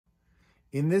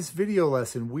In this video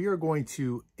lesson, we are going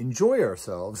to enjoy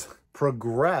ourselves,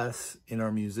 progress in our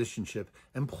musicianship,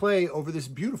 and play over this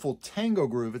beautiful tango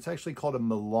groove. It's actually called a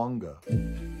milonga.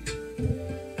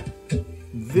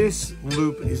 This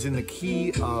loop is in the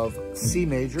key of C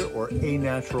major or A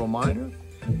natural minor.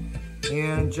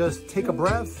 And just take a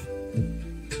breath,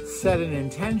 set an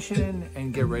intention,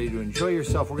 and get ready to enjoy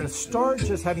yourself. We're gonna start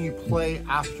just having you play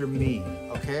after me,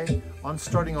 okay?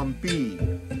 Starting on B.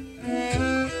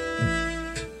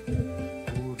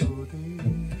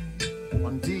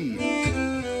 On D.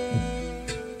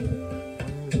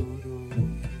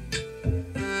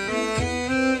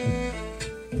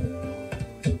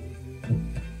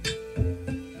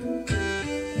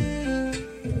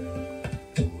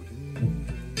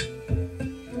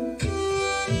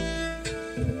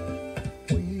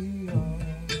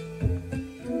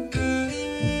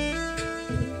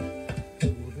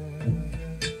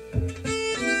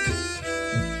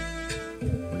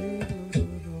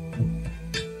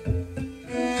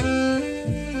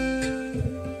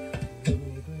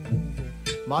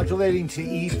 Modulating to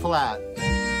E flat.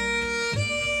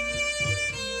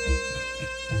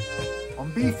 On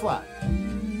B flat.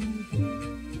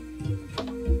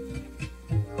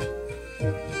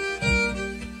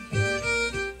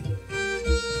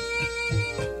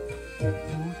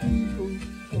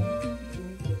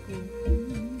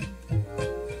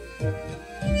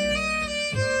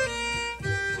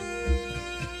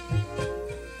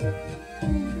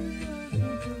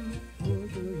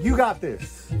 You got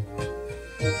this.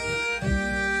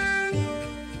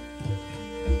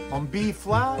 On B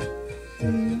flat,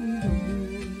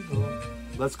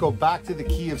 let's go back to the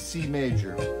key of C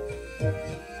major.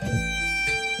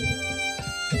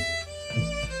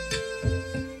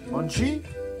 On G,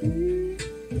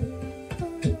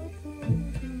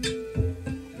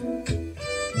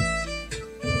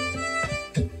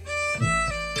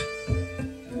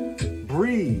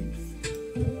 breathe.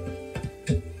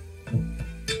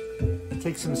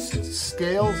 Take some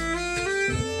scales.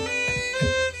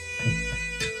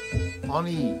 On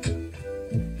E.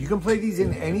 You can play these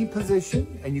in any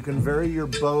position, and you can vary your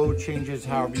bow changes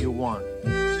however you want.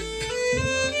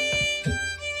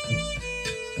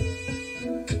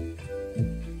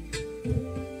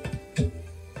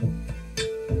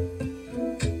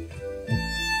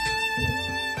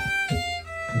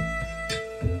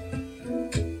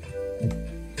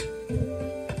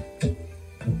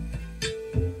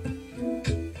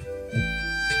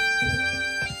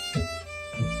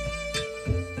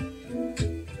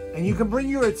 And you can bring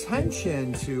your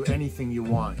attention to anything you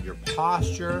want, your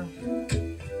posture,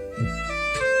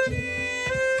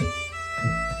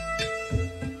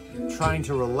 trying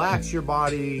to relax your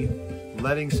body,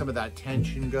 letting some of that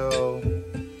tension go.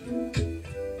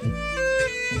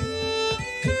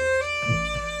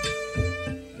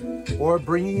 Or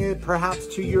bringing it perhaps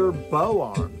to your bow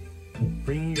arm,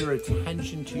 bringing your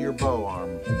attention to your bow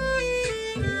arm.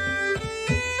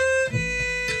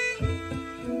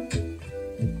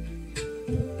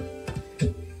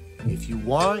 If you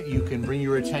want, you can bring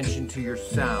your attention to your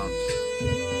sound.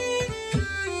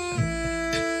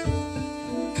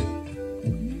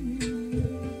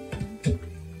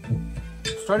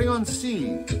 Starting on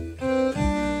C.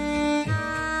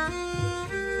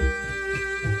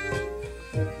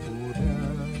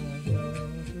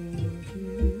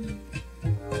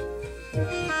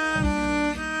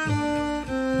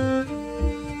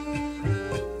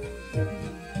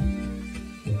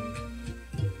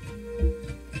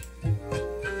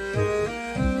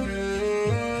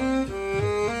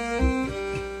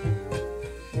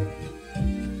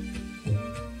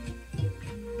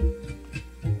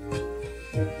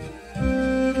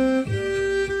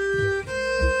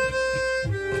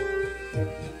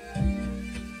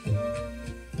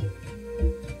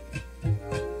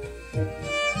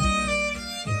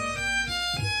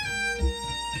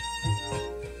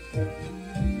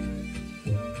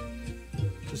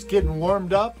 Just getting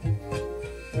warmed up.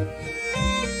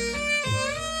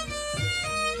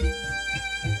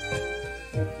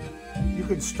 You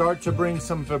could start to bring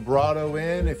some vibrato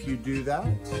in if you do that.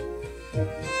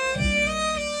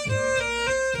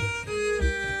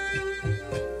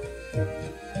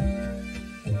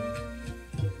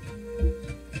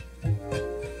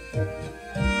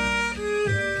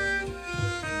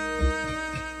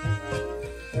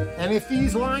 And if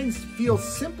these lines feel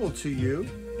simple to you,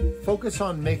 focus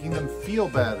on making them feel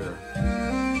better.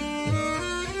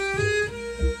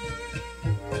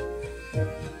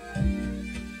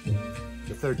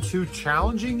 If they're too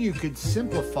challenging, you could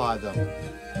simplify them.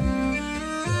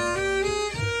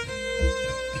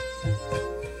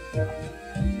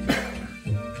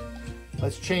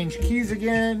 Let's change keys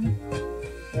again.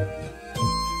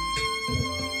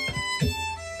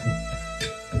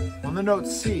 On the note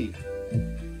C.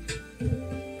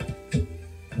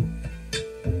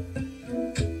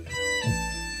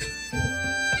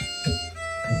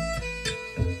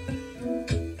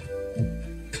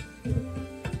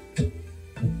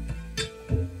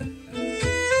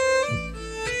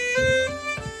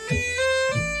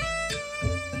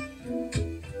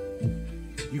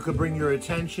 You could bring your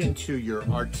attention to your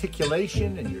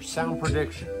articulation and your sound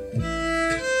prediction.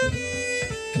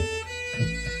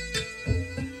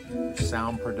 Your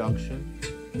sound production.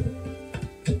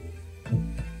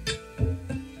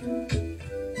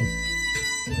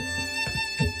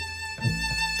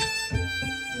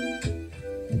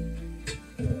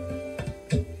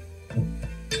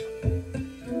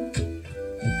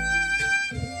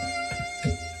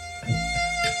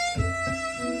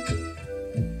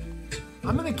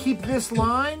 I'm going to keep this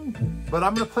line, but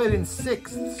I'm going to play it in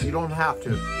sixths. You don't have to.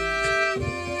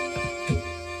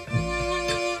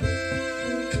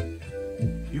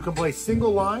 You can play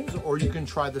single lines, or you can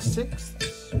try the sixths.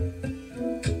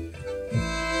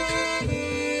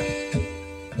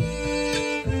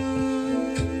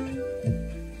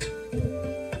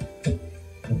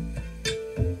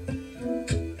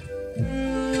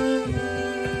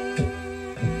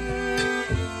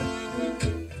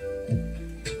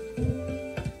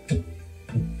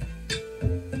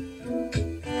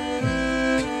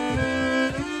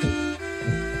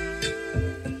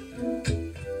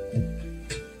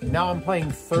 Now I'm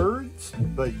playing thirds,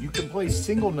 but you can play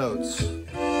single notes.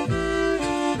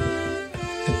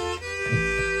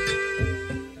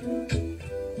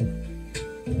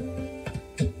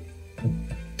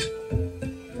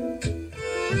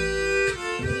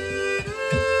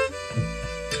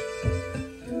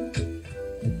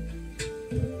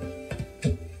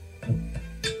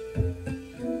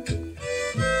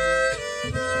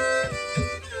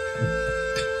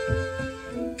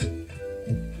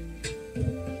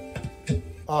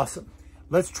 Awesome.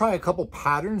 Let's try a couple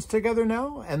patterns together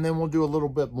now, and then we'll do a little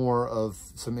bit more of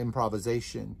some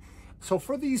improvisation. So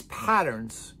for these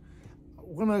patterns,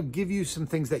 I'm gonna give you some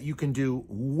things that you can do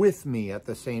with me at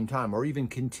the same time, or even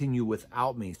continue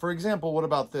without me. For example, what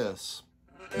about this?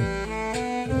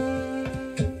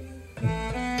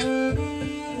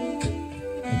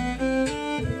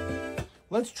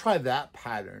 Let's try that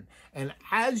pattern. And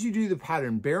as you do the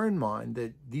pattern, bear in mind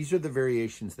that these are the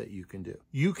variations that you can do.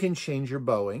 You can change your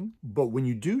bowing, but when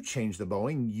you do change the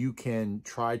bowing, you can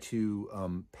try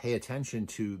to pay attention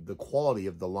to the quality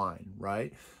of the line,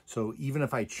 right? So even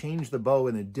if I change the bow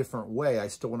in a different way, I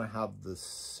still want to have the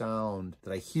sound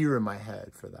that I hear in my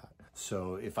head for that.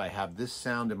 So if I have this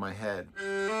sound in my head,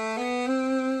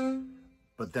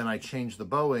 but then I change the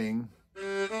bowing,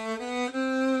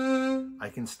 I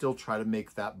can still try to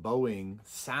make that bowing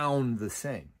sound the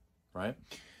same, right?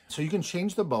 So you can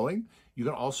change the bowing. You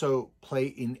can also play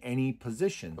in any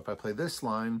position. If I play this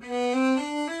line,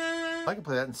 I can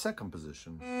play that in second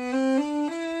position.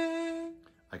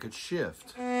 I could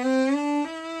shift.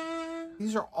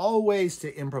 These are all ways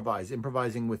to improvise,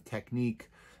 improvising with technique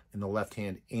in the left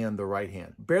hand and the right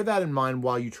hand. Bear that in mind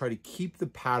while you try to keep the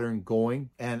pattern going,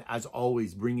 and as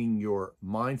always, bringing your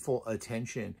mindful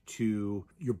attention to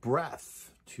your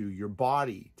breath, to your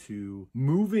body, to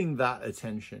moving that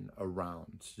attention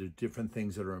around to different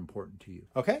things that are important to you.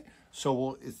 Okay,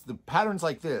 so it's the patterns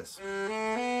like this.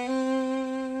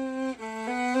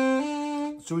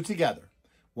 So together,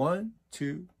 1,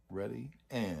 2, ready,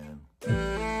 and.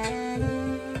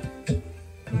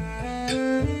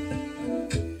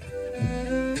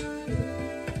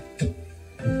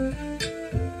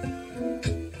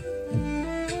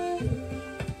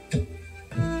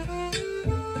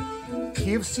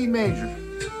 Key of C major.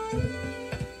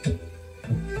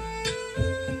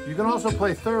 You can also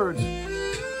play thirds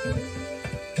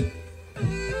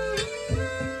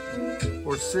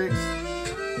or sixths.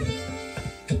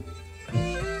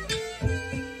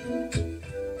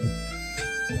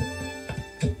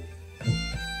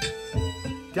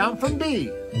 Down from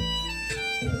B.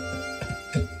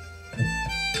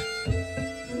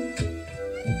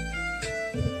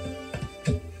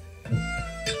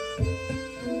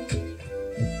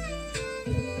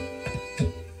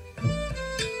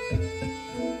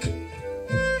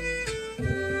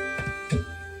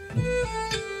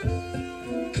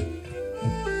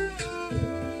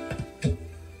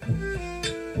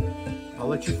 I'll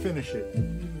let you finish it.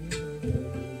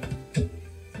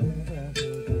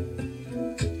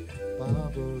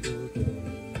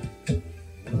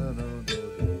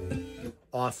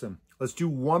 Awesome. Let's do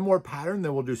one more pattern,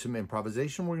 then we'll do some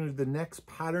improvisation. We're going to do the next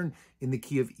pattern in the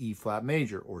key of E flat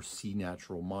major or C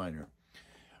natural minor.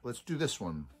 Let's do this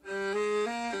one.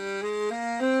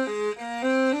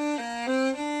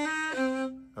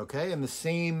 Okay, and the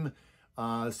same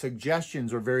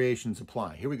suggestions or variations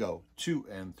apply. Here we go. 2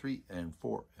 and 3 and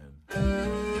 4 and...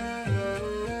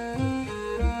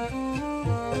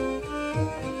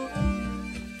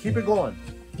 Keep it going.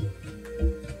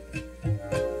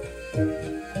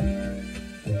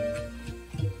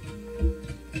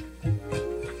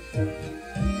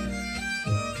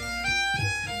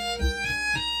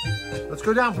 Let's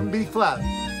go down from B flat.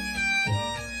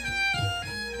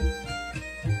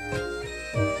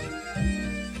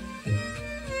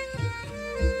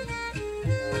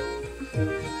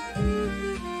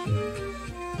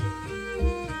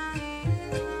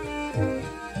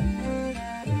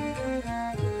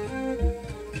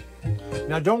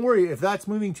 Now don't worry, if that's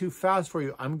moving too fast for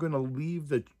you, I'm going to leave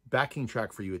the backing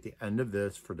track for you at the end of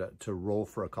this to roll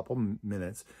for a couple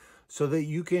minutes so that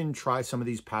you can try some of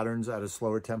these patterns at a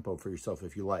slower tempo for yourself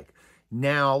if you like.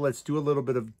 Now let's do a little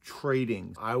bit of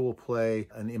trading. I will play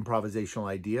an improvisational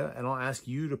idea and I'll ask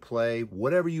you to play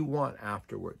whatever you want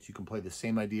afterwards. You can play the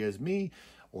same idea as me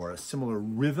or a similar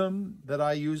rhythm that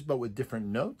I use but with different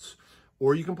notes,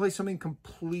 or you can play something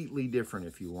completely different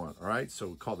if you want. All right, so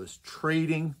we call this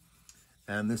trading.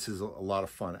 And this is a lot of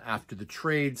fun. After the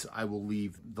trades, I will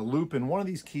leave the loop in one of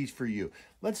these keys for you.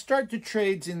 Let's start the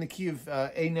trades in the key of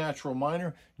A natural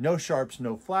minor. No sharps,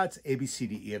 no flats, A, B, C,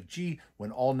 D, E, F, G,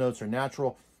 when all notes are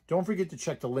natural. Don't forget to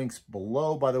check the links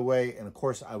below, by the way. And of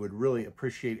course, I would really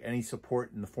appreciate any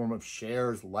support in the form of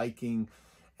shares, liking,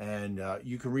 and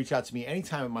you can reach out to me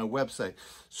anytime at my website.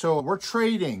 So we're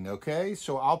trading, okay?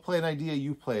 So I'll play an idea,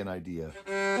 you play an idea.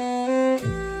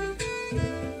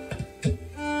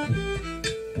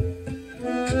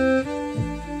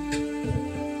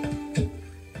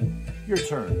 Your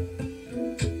turn.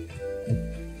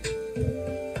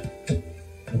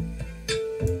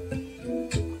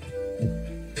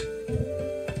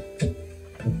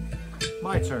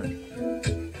 My turn.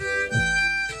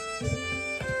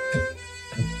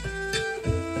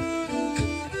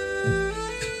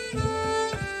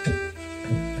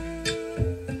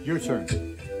 Your turn.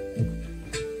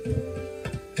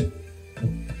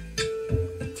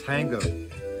 Tango.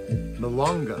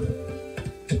 Milonga.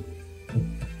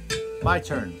 My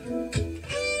turn.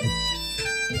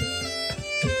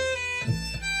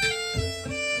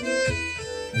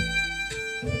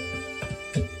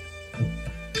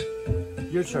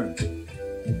 Your turn.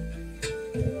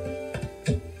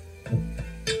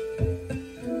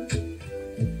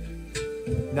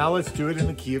 Now let's do it in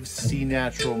the key of C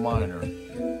natural minor.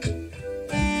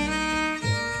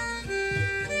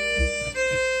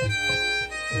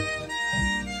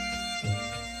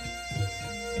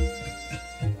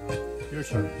 Your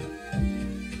turn.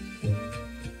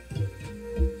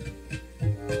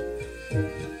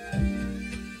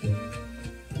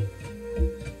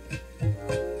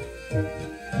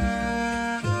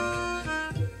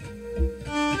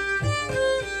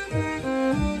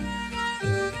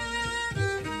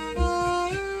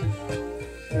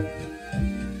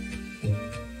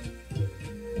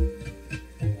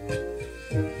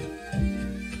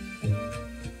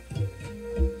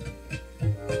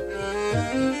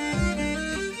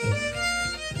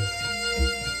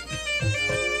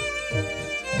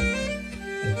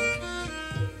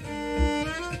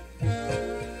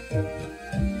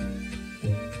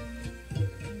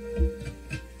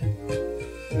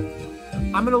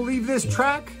 I'm going to leave this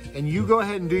track and you go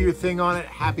ahead and do your thing on it.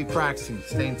 Happy practicing.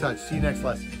 Stay in touch. See you next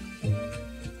lesson.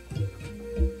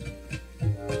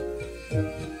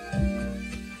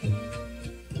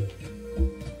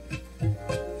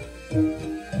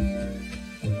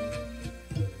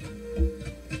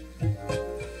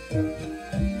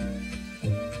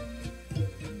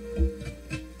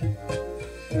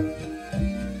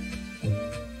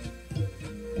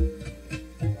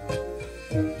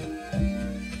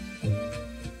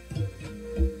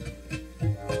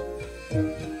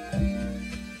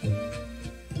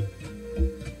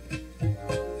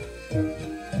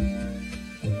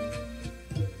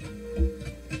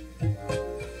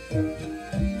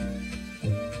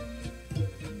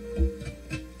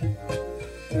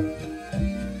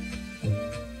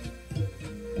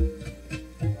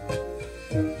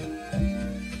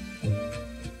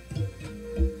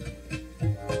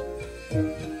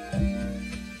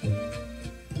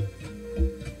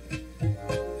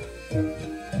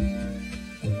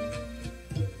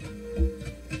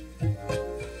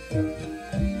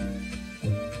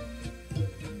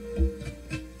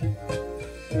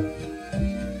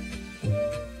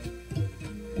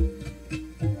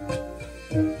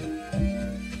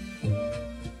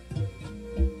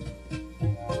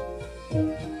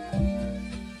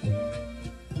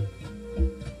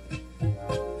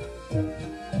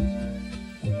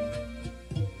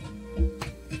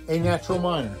 natural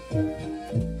minor.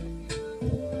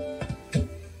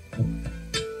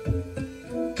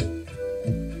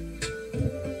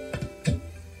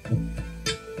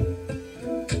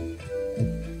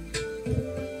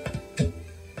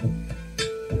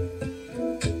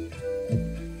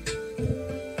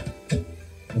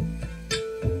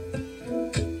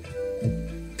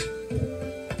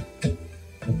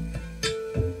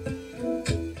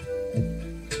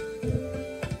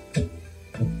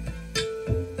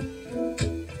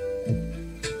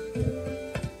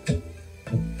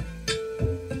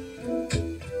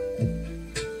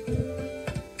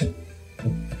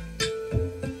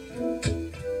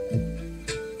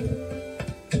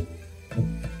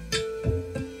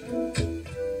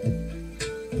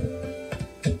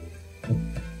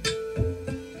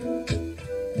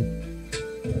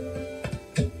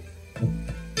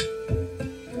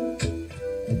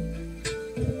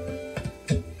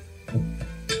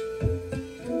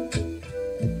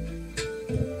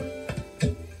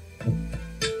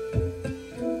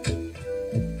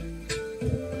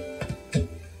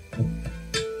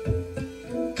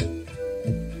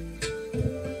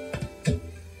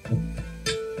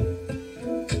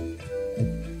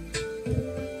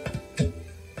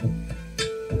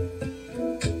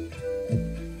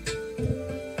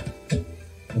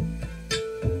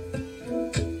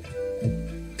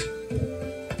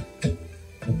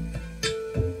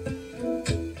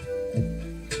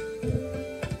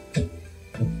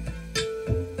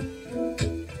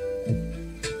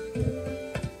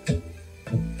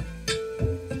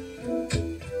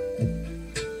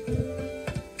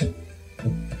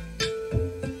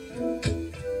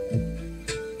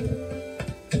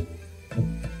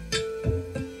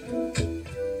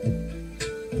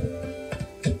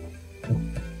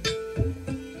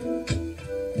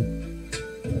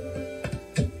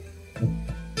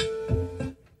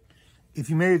 If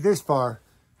you made it this far,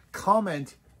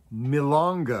 comment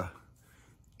milonga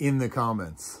in the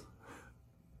comments.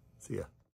 See ya.